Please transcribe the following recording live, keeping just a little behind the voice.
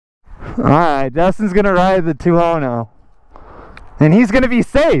Alright, Dustin's gonna ride the tuono. And he's gonna be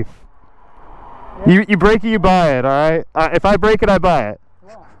safe. Yeah. You break it, you buy it, alright? If I break it, I buy it.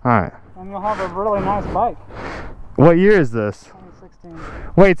 Yeah. Alright. And you'll have a really nice bike. What year is this? 2016.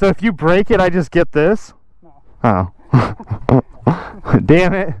 Wait, so if you break it, I just get this? No. Oh.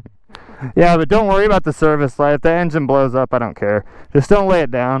 Damn it. Yeah, but don't worry about the service light. If the engine blows up, I don't care. Just don't lay it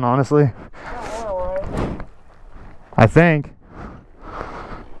down, honestly. Oil, right? I think.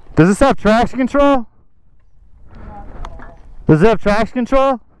 Does this have traction control? Does it have traction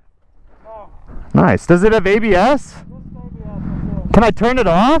control? No. Nice. Does it have ABS? Can I turn it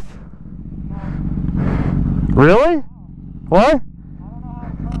off? No. Really? What? I don't know how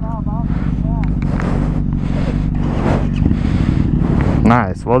to turn it off.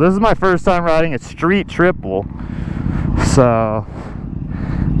 Nice. Well, this is my first time riding a street triple. So,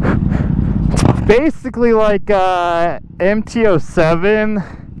 basically like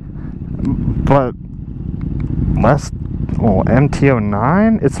MTO7, but less, well,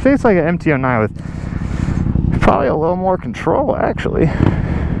 MTO9? It's basically like an MTO9 with probably a little more control, actually.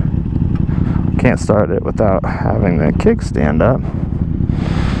 Can't start it without having the kickstand up.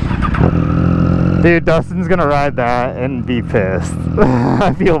 Dude, Dustin's gonna ride that and be pissed.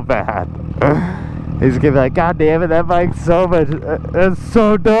 I feel bad. He's gonna be like, God damn it, that bike's so much, it's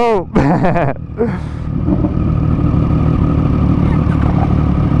so dope.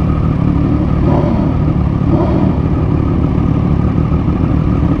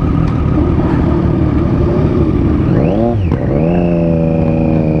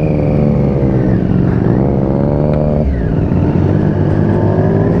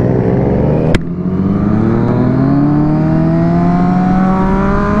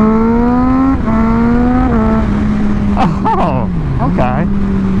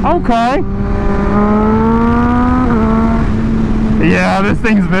 Okay. Yeah, this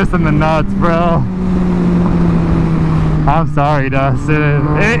thing's missing the nuts, bro. I'm sorry,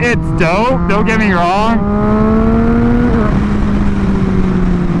 Dustin. It's dope, don't get me wrong.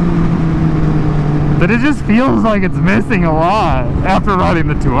 But it just feels like it's missing a lot after riding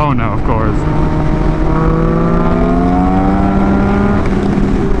the tuono, of course.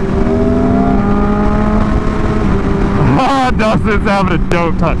 Dustin's having a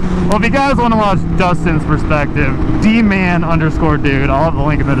dope time. Well, if you guys want to watch Dustin's perspective, dman_dude, I'll have the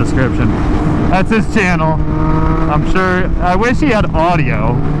link in the description. That's his channel. I'm sure, I wish he had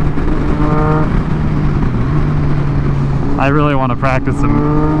audio. I really want to practice some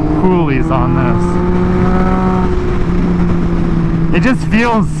coolies on this. It just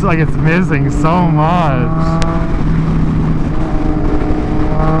feels like it's missing so much.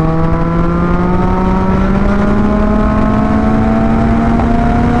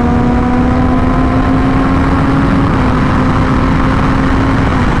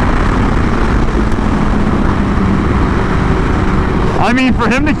 I mean, for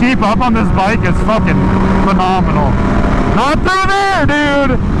him to keep up on this bike is fucking phenomenal. Not through there,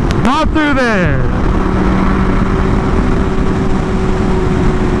 dude! Not through there!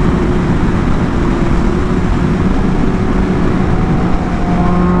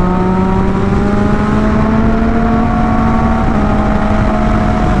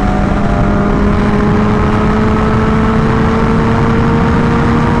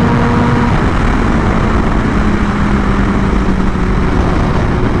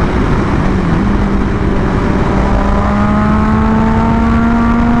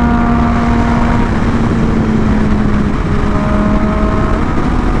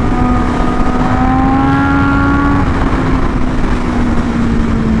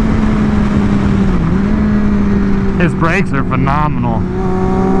 His brakes are phenomenal.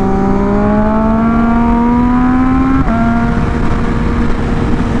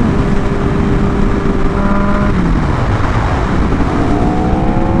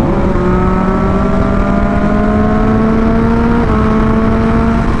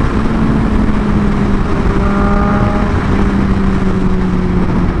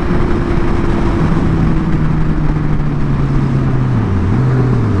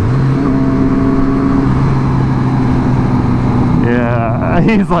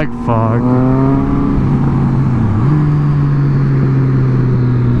 He's like, fuck.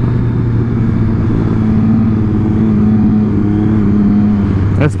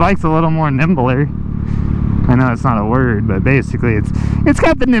 This bike's a little more nimbler. I know it's not a word, but basically it's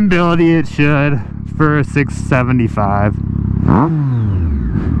got the nimbility it should for a 675.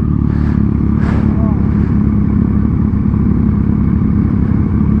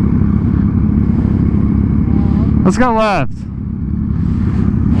 Let's go left.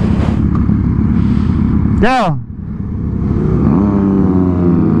 Go.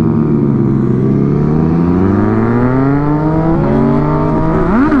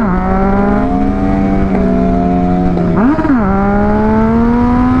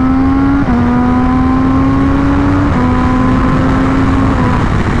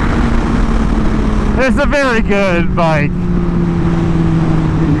 It's a very good bike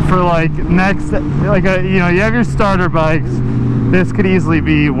for like next, like a, you know, you have your starter bikes. This could easily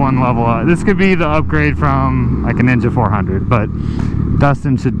be one level up. This could be the upgrade from like a Ninja 400, but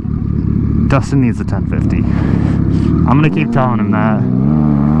Dustin needs a 1050. I'm gonna keep telling him that.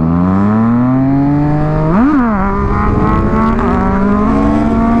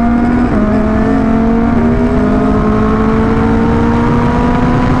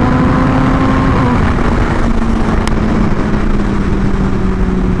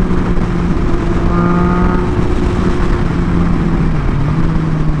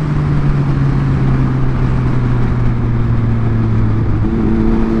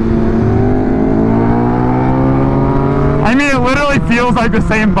 Feels like the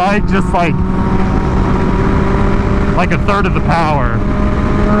same bike, just like a third of the power.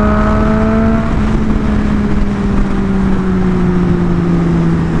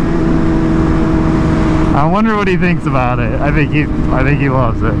 I wonder what he thinks about it. I think he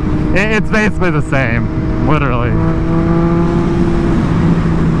loves it. It's basically the same, literally.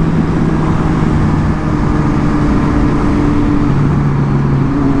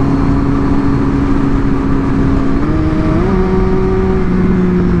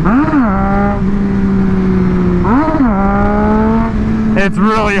 It's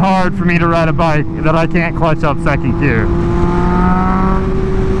really hard for me to ride a bike that I can't clutch up second gear.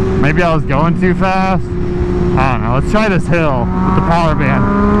 Maybe I was going too fast. I don't know. Let's try this hill with the power band.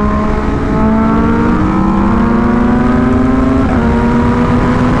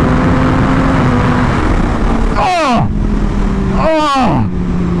 Oh! Oh!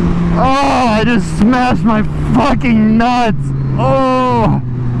 Oh! I just smashed my fucking nuts. Oh!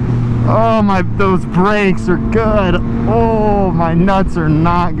 Oh, those brakes are good. Oh, my nuts are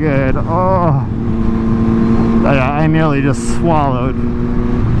not good. Oh, I nearly just swallowed.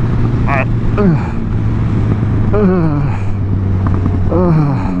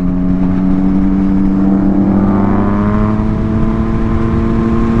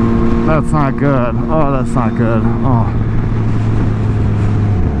 That's not good. Oh, that's not good. Oh,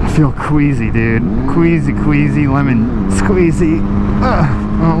 I feel queasy, dude. Queasy, lemon squeezy.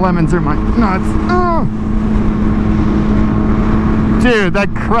 Oh, lemons are my nuts. Oh. Dude,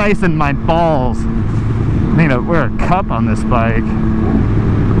 that Christ in my balls. I need to wear a cup on this bike.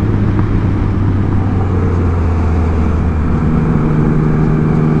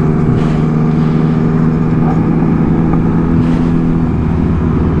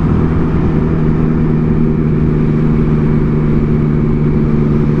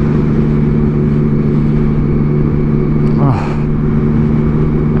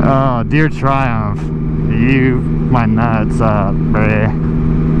 Oh, dear Triumph, you my nuts up, bruh.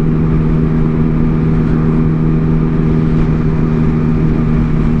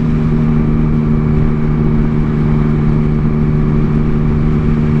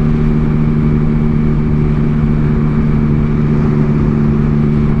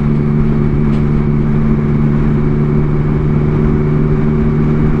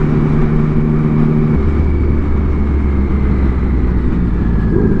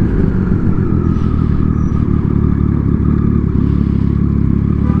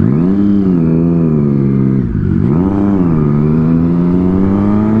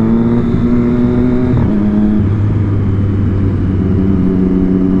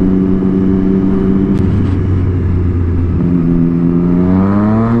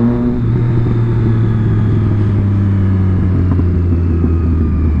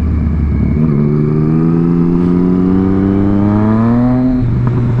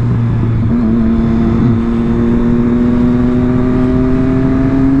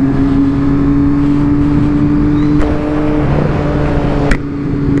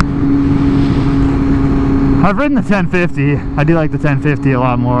 I've ridden the 1050. I do like the 1050 a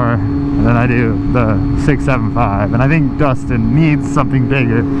lot more than I do the 675, and I think Dustin needs something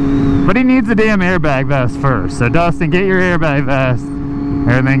bigger, but he needs a damn airbag vest first. So Dustin, get your airbag vest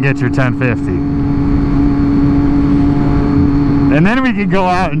and then get your 1050, and then we can go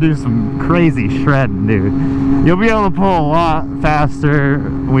out and do some crazy shredding, dude. You'll be able to pull a lot faster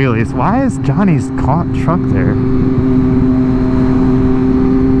wheelies. Why is Johnny's truck there?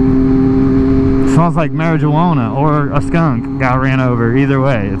 Smells like marijuana or a skunk got ran over. Either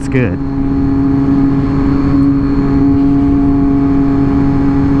way, it's good.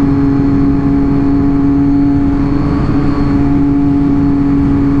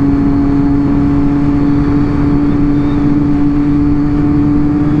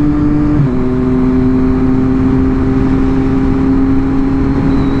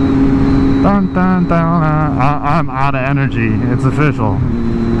 Dun, dun, dun, I'm out of energy. It's official.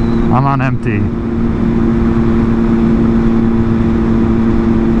 I'm on empty.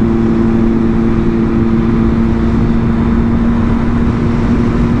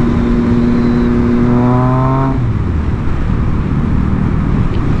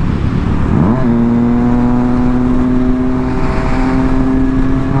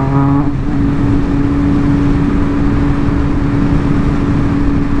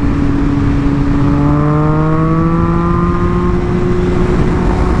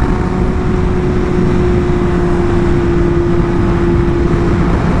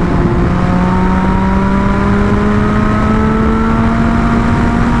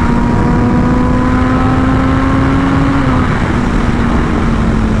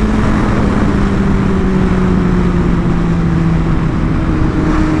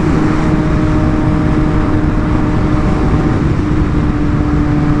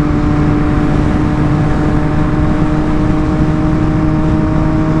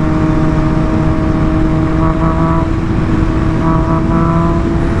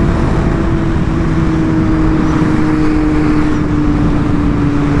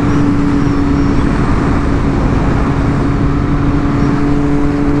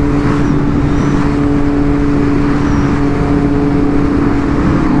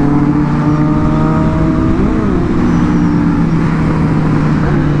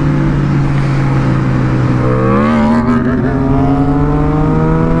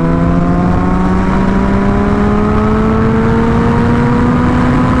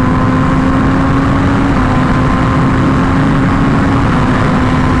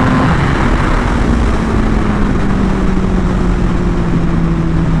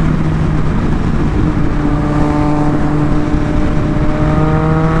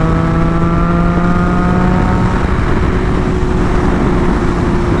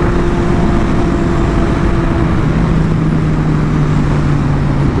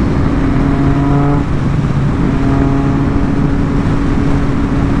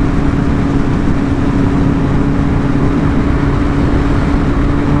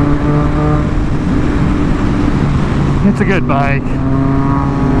 good bike.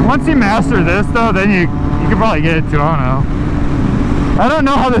 Once you master this though, then you could probably get a tuono. I don't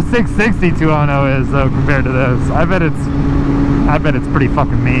know how the 660 tuono is though compared to this. I bet it's pretty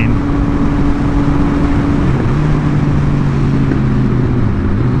fucking mean.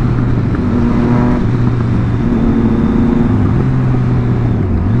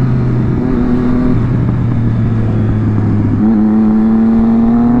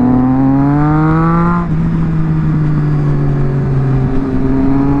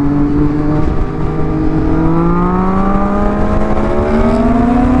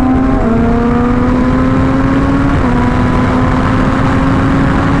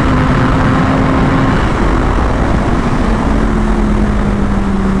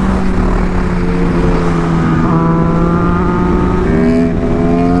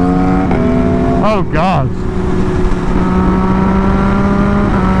 Oh gosh.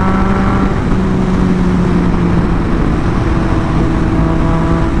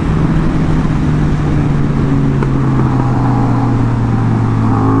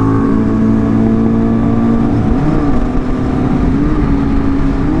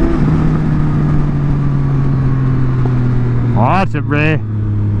 Watch it, Ray.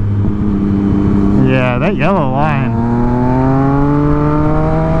 Yeah, that yellow line.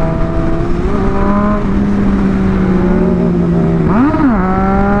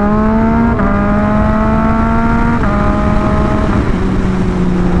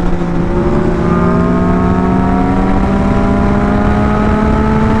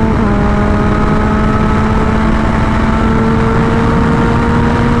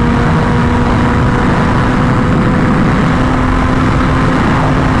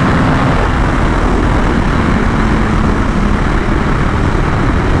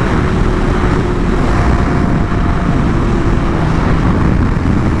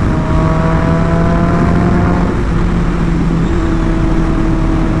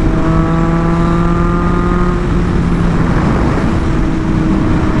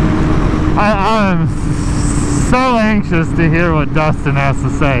 I'm so anxious to hear what Dustin has to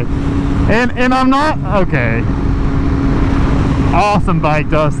say, and I'm not okay. Awesome bike,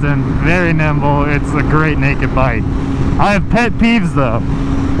 Dustin. Very nimble. It's a great naked bike. I have pet peeves though.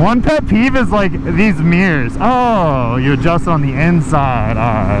 One pet peeve is like these mirrors. Oh, you adjust on the inside.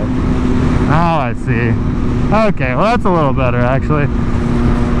 All right. Oh, I see. Okay, well that's a little better actually.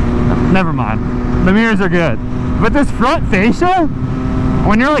 Never mind. The mirrors are good, but this front fascia,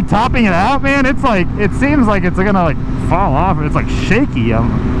 when you're like topping it out, man, it's like, it seems like it's gonna like fall off. It's like shaky.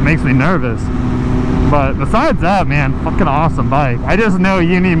 Makes me nervous. But besides that, man, fucking awesome bike. I just know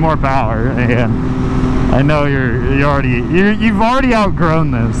you need more power, and I know you've already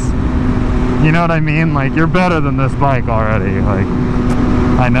outgrown this. You know what I mean? Like, you're better than this bike already. Like,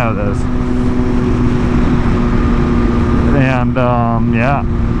 I know this. And yeah.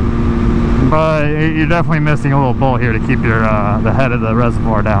 But you're definitely missing a little bolt here to keep your the head of the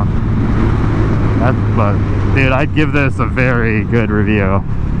reservoir down. But dude, I'd give this a very good review.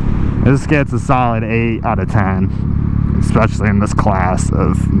 This gets a solid 8 out of 10, especially in this class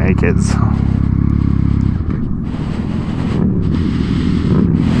of nakeds.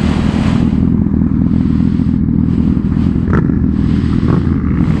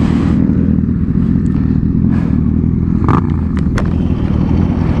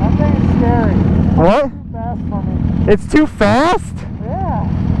 What? Too fast for me. It's too fast? Yeah.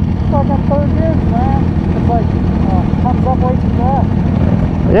 It's like on third gear, man. It's like, comes up way too fast.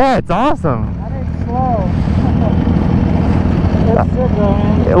 Yeah, it's awesome. I need slow. It's good though,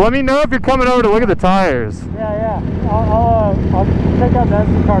 man. Let me know if you're coming over to look at the tires. Yeah. I'll take out the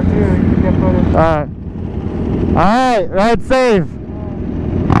SD car too. You can get footage. Alright, ride safe.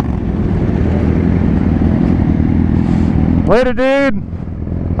 Later, dude.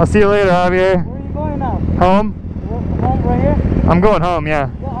 I'll see you later, Javier. Where are you going now? Home? Home right here? I'm going home, yeah.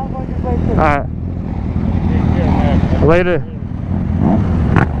 Yeah, I'm going this way too. Alright. Later.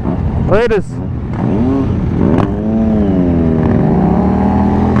 Latest.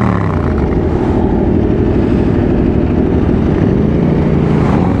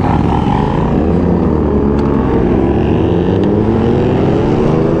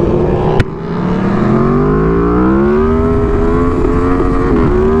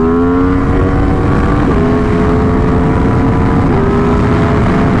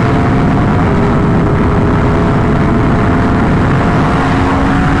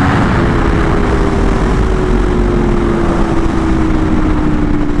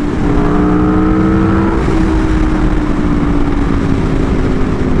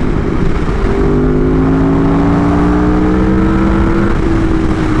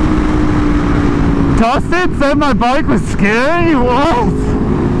 my bike was scary?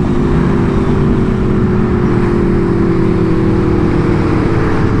 What?